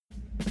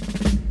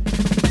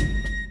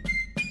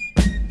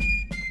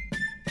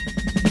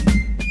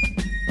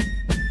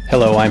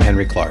Hello, I'm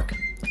Henry Clark.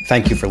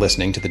 Thank you for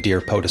listening to the Dear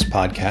POTUS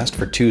podcast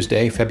for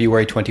Tuesday,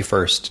 February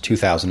 21st,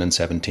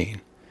 2017.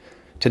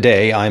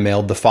 Today, I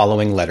mailed the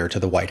following letter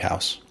to the White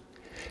House.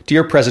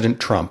 Dear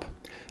President Trump,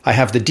 I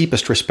have the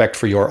deepest respect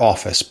for your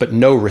office, but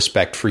no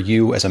respect for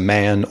you as a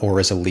man or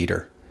as a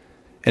leader.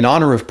 In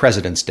honor of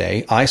President's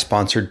Day, I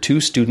sponsored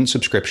 2 student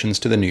subscriptions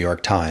to the New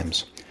York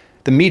Times.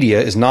 The media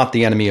is not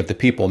the enemy of the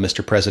people,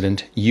 Mr.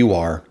 President. You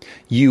are.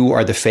 You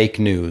are the fake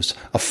news,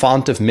 a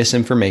font of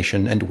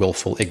misinformation and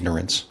willful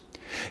ignorance.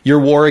 Your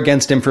war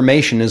against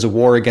information is a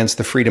war against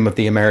the freedom of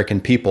the American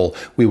people.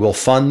 We will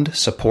fund,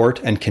 support,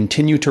 and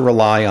continue to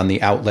rely on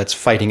the outlets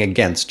fighting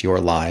against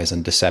your lies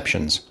and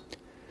deceptions.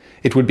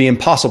 It would be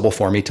impossible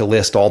for me to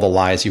list all the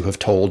lies you have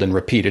told and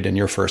repeated in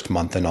your first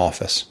month in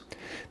office.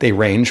 They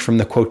range from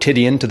the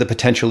quotidian to the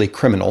potentially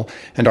criminal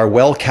and are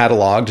well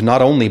catalogued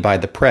not only by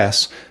the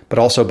press, but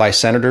also by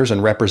senators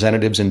and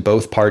representatives in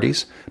both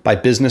parties, by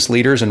business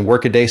leaders and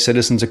workaday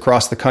citizens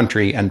across the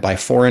country, and by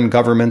foreign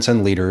governments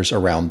and leaders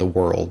around the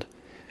world.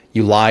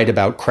 You lied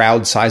about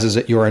crowd sizes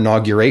at your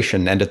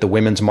inauguration and at the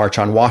Women's March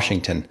on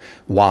Washington.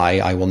 Why,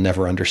 I will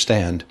never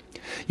understand.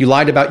 You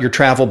lied about your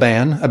travel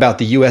ban, about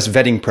the U.S.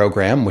 vetting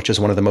program, which is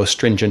one of the most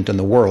stringent in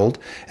the world,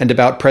 and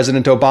about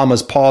President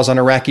Obama's pause on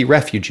Iraqi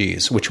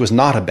refugees, which was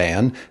not a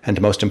ban, and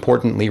most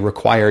importantly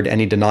required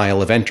any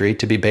denial of entry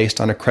to be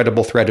based on a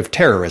credible threat of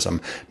terrorism,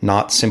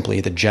 not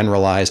simply the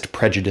generalized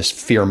prejudice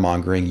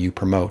fear-mongering you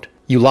promote.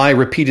 You lie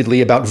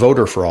repeatedly about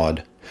voter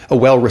fraud. A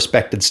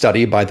well-respected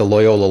study by the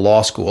Loyola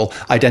Law School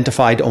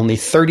identified only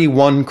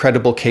 31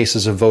 credible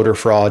cases of voter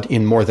fraud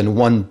in more than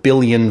 1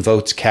 billion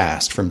votes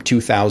cast from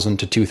 2000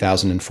 to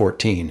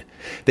 2014.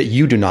 That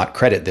you do not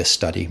credit this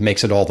study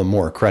makes it all the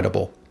more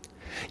credible.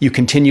 You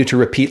continue to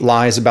repeat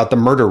lies about the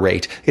murder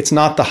rate. It's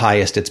not the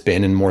highest it's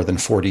been in more than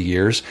 40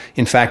 years.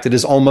 In fact, it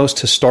is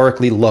almost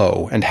historically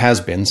low and has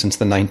been since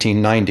the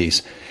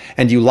 1990s.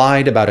 And you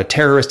lied about a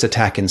terrorist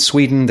attack in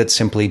Sweden that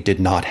simply did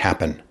not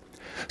happen.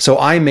 So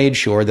I made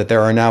sure that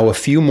there are now a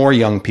few more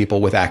young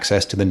people with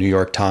access to the New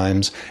York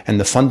Times and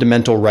the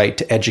fundamental right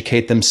to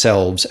educate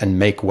themselves and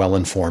make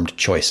well-informed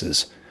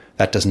choices.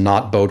 That does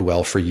not bode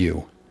well for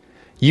you.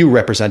 You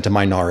represent a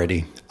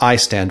minority. I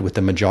stand with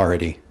the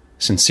majority.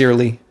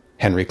 Sincerely,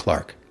 Henry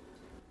Clark.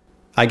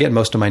 I get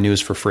most of my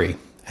news for free,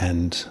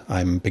 and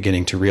I'm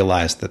beginning to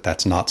realize that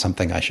that's not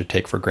something I should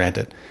take for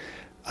granted.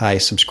 I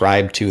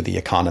subscribe to The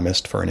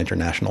Economist for an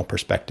international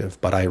perspective,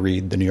 but I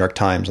read the New York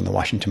Times and the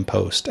Washington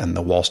Post and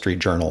the Wall Street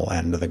Journal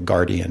and the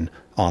Guardian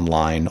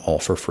online, all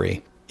for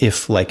free.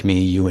 If, like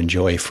me, you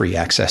enjoy free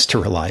access to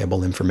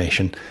reliable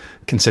information,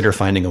 consider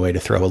finding a way to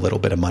throw a little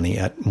bit of money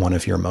at one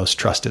of your most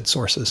trusted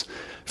sources.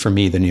 For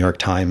me, the New York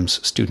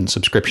Times student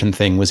subscription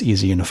thing was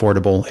easy and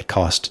affordable. It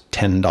cost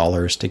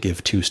 $10 to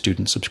give 2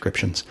 student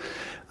subscriptions.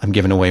 I'm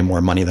giving away more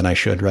money than I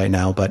should right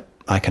now, but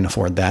I can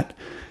afford that.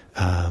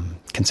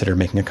 Consider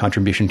making a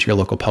contribution to your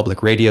local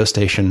public radio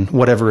station,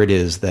 whatever it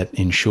is that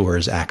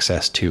ensures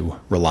access to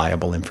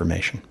reliable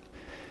information.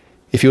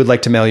 If you would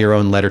like to mail your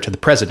own letter to the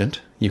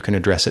President, you can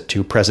address it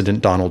to President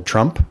Donald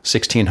Trump,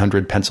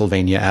 1600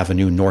 Pennsylvania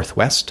Avenue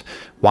Northwest,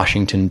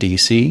 Washington,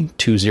 D.C.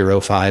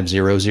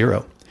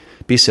 20500.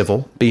 Be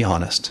civil, be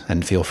honest,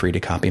 and feel free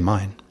to copy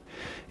mine.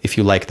 If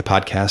you like the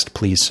podcast,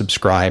 please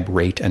subscribe,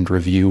 rate, and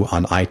review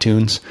on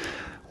iTunes.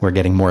 We're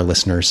getting more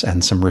listeners,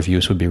 and some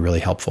reviews would be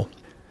really helpful.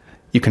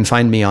 You can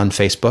find me on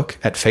Facebook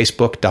at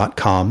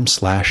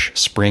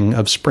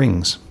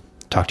facebook.com/springofsprings.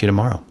 Talk to you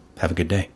tomorrow. Have a good day.